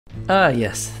Ah,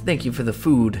 yes. Thank you for the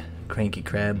food, Cranky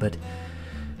Crab, but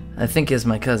I think as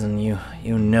my cousin, you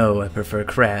know I prefer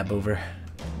crab over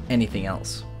anything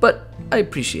else. But I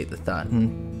appreciate the thought,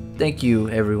 and thank you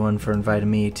everyone for inviting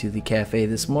me to the cafe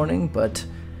this morning, but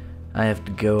I have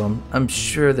to go. I'm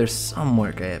sure there's some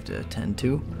work I have to attend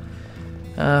to.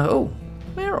 Oh,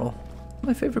 Meryl,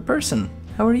 my favorite person.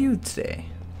 How are you today?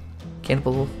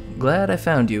 Cannibal, glad I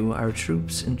found you. Our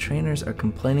troops and trainers are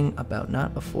complaining about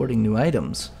not affording new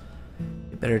items.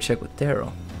 You better check with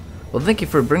Daryl. Well, thank you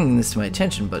for bringing this to my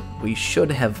attention, but we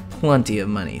should have plenty of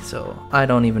money, so I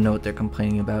don't even know what they're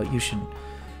complaining about. You should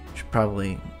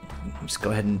probably just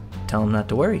go ahead and tell them not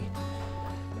to worry.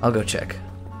 I'll go check.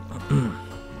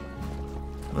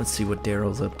 Let's see what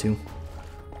Daryl's up to.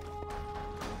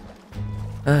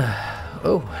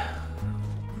 Oh,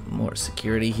 more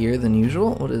security here than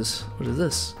usual. What is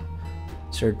this?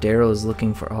 Sir Daryl is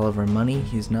looking for all of our money.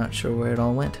 He's not sure where it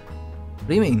all went. What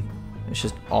do you mean? It's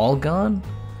just all gone?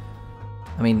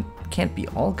 I mean, it can't be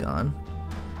all gone.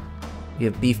 We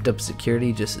have beefed up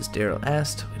security just as Daryl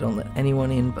asked. We don't let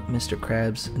anyone in but Mr.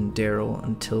 KRABS and Daryl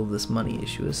until this money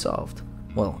issue is solved.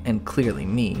 Well, and clearly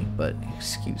me, but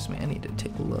excuse me, I need to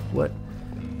take a look.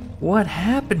 What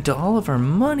happened to all of our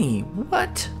money?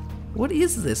 What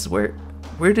is this? Where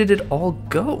did it all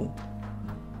go?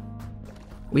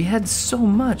 We had so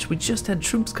much. We just had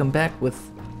troops come back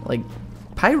with, like,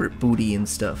 pirate booty and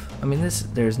stuff. I mean,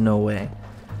 there's no way.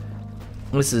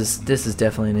 This is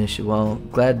definitely an issue. Well,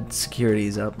 glad security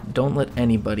is up. Don't let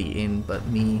anybody in but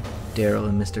me, Daryl,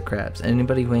 and Mr. KRABS.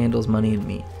 Anybody who handles money and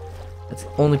me. That's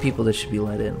the only people that should be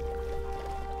let in.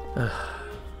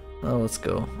 Well, let's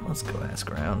go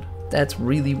ask around. That's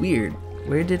really weird.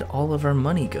 Where did all of our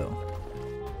money go?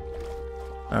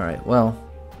 Alright, well,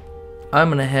 I'm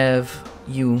gonna have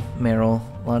you, Meryl,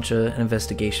 launch an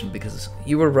investigation because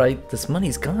you were right, this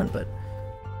money's gone, but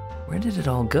where did it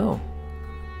all go?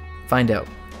 Find out.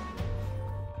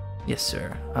 Yes,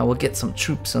 sir. I will get some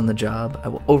troops on the job. I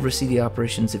will oversee the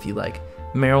operations if you like.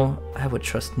 Meryl, I would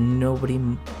trust nobody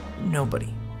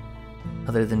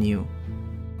other than you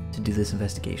to do this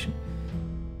investigation.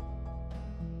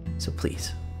 So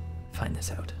please, find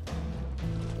this out.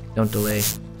 Don't delay.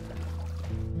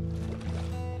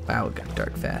 Wow, it got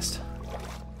dark fast.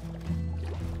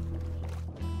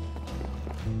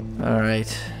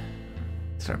 Alright.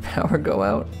 Does our power go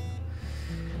out?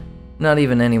 Not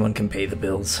even anyone can pay the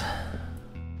bills.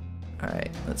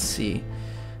 Alright, let's see.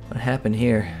 What happened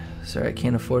here? Sir, I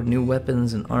can't afford new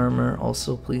weapons and armor.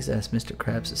 Also, please ask Mr.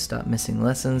 KRABS to stop missing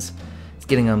lessons. It's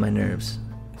getting on my nerves.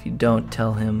 If you don't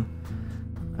tell him,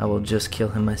 I will just kill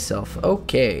him myself.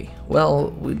 Okay,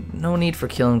 well, no need for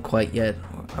killing quite yet.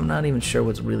 I'm not even sure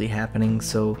what's really happening,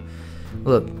 so...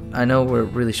 Look, I know we're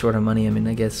really short on money. I mean,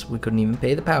 I guess we couldn't even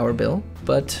pay the power bill,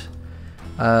 but...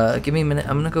 give me a minute.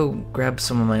 I'm gonna go grab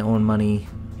some of my own money.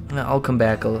 I'll come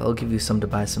back. I'll give you some to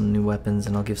buy some new weapons,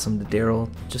 and I'll give some to Daryl,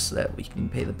 just so that we can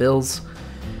pay the bills.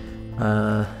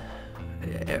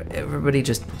 Everybody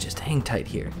just hang tight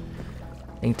here.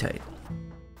 Hang tight.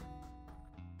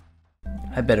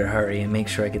 I better hurry and make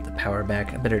sure I get the power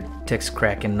back. I better text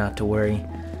Kraken not to worry.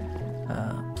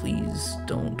 Please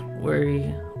don't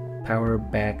worry. Power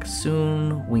back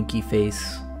soon. Winky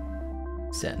face.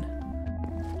 Send.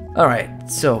 Alright,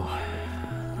 so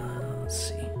let's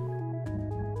see.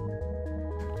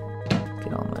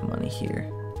 Get all my money here.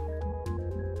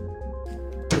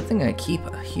 Good thing I keep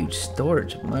a huge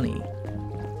storage of money.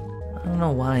 I don't know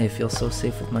why I feel so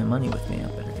safe with my money with me. I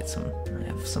better get some. I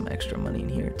have some extra money in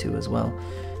here too as well.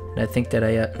 And I think that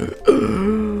I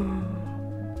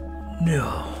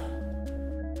no.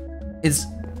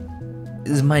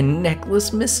 Is my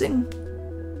necklace missing?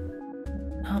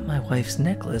 Not my wife's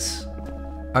necklace.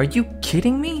 Are you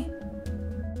kidding me?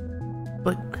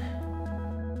 But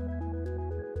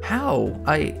how?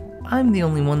 I'm the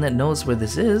only one that knows where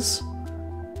this is.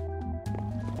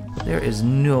 There is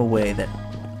no way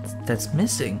that's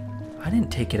missing. I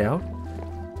didn't take it out.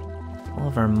 All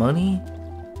of our money,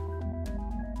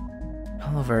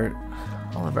 all of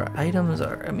our items,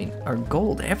 our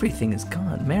gold, everything is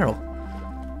gone. Meryl,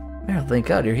 thank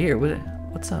God you're here.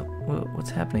 What's up? What's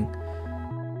happening?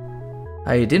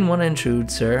 I didn't want to intrude,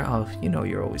 sir. Oh, you know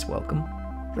you're always welcome.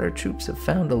 But our troops have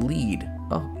found a lead.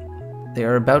 Oh, they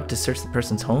are about to search the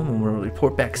person's home and will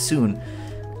report back soon.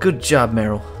 Good job,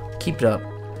 Meryl. Keep it up.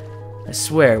 I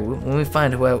swear, when we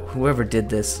find whoever did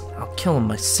this, I'll kill him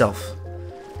myself.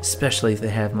 Especially if they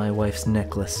have my wife's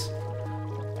necklace.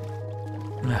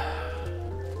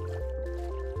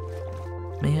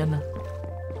 Man,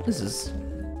 this is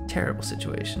a terrible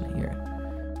situation here.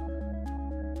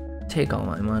 Take all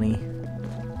my money.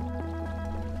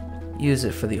 use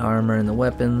it for the armor and the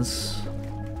weapons.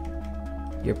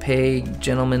 Your pay,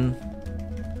 gentlemen.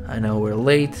 I know we're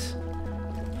late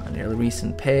on your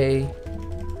recent pay.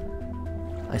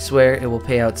 I swear it will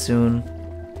pay out soon.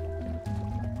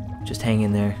 Just hang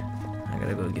in there. I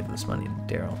gotta go give this money to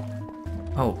Daryl.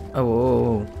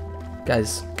 Oh.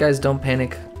 Guys, don't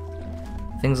panic.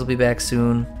 Things will be back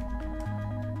soon.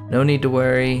 No need to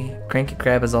worry. Kraken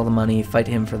Crab has all the money. Fight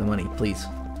him for the money, please.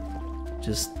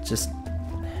 Just...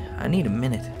 I need a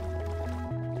minute.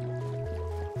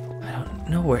 I don't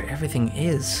know where everything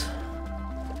is.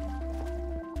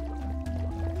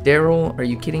 Daryl, are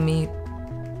you kidding me?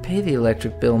 Pay the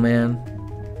electric bill, man.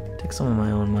 Take some of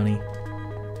my own money.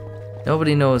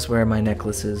 Nobody knows where my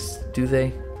necklace is, do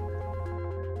they?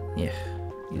 Yeah,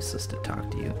 useless to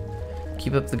talk to you.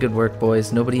 Keep up the good work,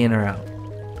 boys. Nobody in or out.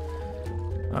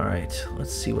 Alright,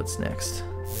 let's see what's next.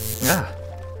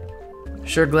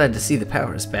 Sure glad to see the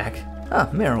power is back.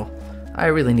 Meryl, I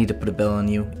really need to put a bell on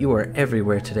you. You are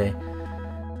everywhere today.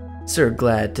 Sir,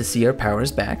 glad to see our power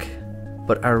is back.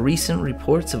 But our recent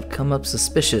reports have come up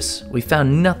suspicious. We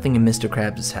found nothing in Mr.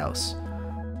 KRABS' house.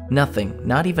 Nothing,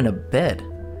 not even a bed.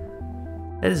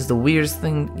 That is the weirdest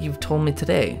thing you've told me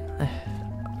today.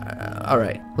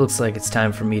 Alright, looks like it's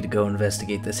time for me to go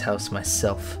investigate this house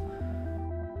myself.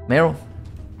 Meryl,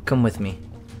 come with me.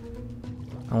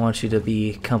 I want you to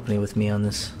be company with me on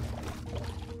this.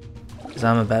 Because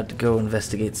I'm about to go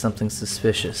investigate something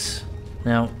suspicious.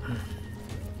 Now,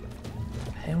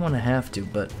 I didn't want to have to,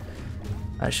 but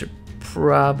I should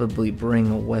probably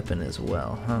bring a weapon as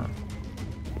well, huh?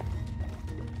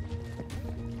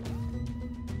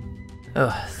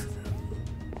 Ugh.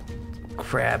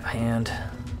 Crab hand.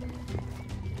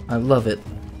 I love it.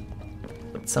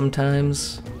 But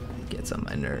sometimes it gets on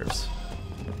my nerves.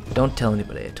 Don't tell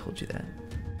anybody I told you that.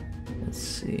 Let's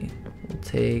see. We'll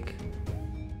take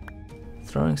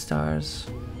throwing stars.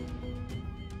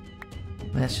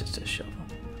 That's just a shovel.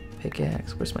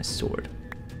 Pickaxe. Where's my sword?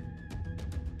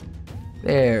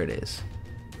 There it is.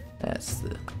 That's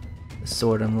the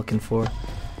sword I'm looking for.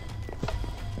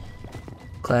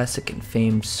 Classic and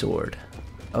famed sword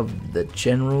of the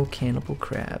General Cannibal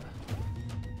Crab.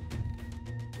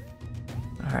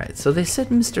 Alright, so they said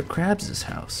Mr. KRABS'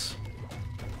 house.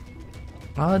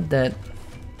 Odd that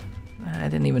I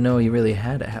didn't even know he really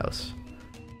had a house.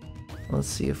 Let's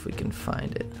see if we can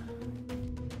find it.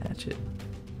 Hatchet.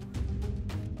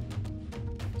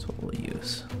 That's what we'll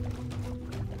use.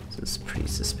 This is pretty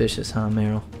suspicious, huh,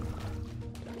 Meryl?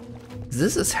 Is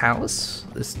this his house?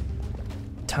 This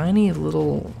tiny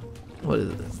little... what is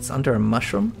it? It's under a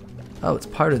mushroom? Oh, it's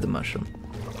part of the mushroom.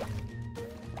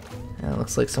 Yeah, it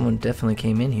looks like someone definitely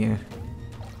came in here.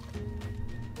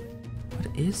 What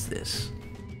is this?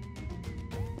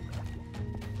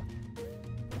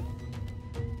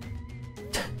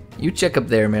 You check up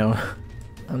there, Meryl.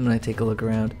 I'm gonna take a look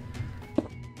around.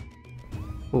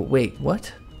 Oh, wait,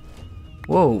 what?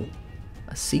 Whoa,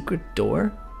 a secret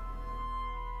door?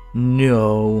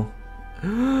 No.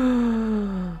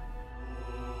 You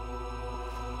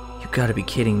gotta be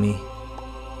kidding me.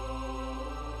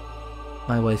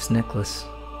 My wife's necklace.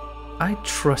 I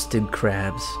trusted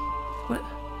KRABS. What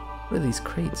are these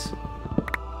crates?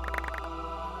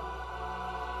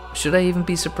 Should I even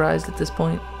be surprised at this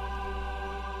point?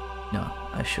 No,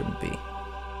 I shouldn't be.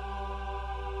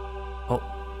 Oh.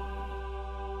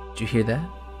 Did you hear that?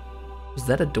 Was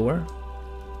that a door?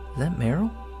 Is that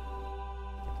Meryl?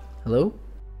 Hello?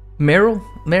 Meryl?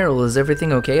 Meryl, is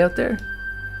everything okay out there?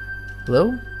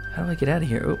 Hello? How do I get out of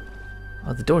here?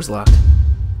 Oh, the door's locked.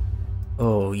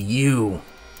 Oh, you.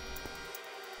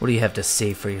 What do you have to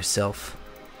say for yourself?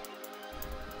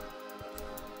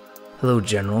 Hello,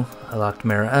 General. I locked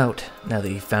Meryl out. Now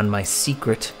that you found my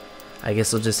secret, I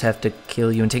guess I'll just have to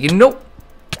kill you and take you. Nope!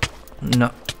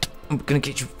 No. I'm gonna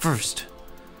get you first.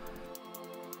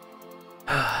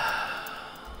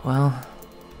 Well,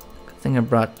 good thing I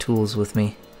brought tools with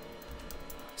me.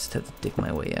 Just have to dig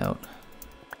my way out.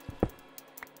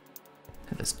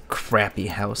 At this crappy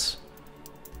house.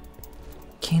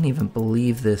 Can't even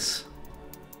believe this.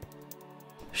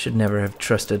 Should never have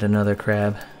trusted another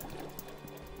crab.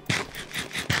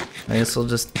 I guess I'll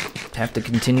just have to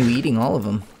continue eating all of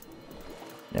them.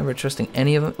 Never trusting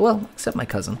any of them. Well, except my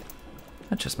cousin.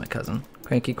 I trust my cousin.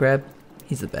 Kraken Crab.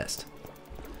 He's the best.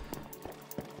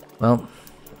 Well,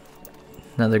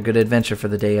 another good adventure for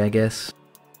the day, I guess.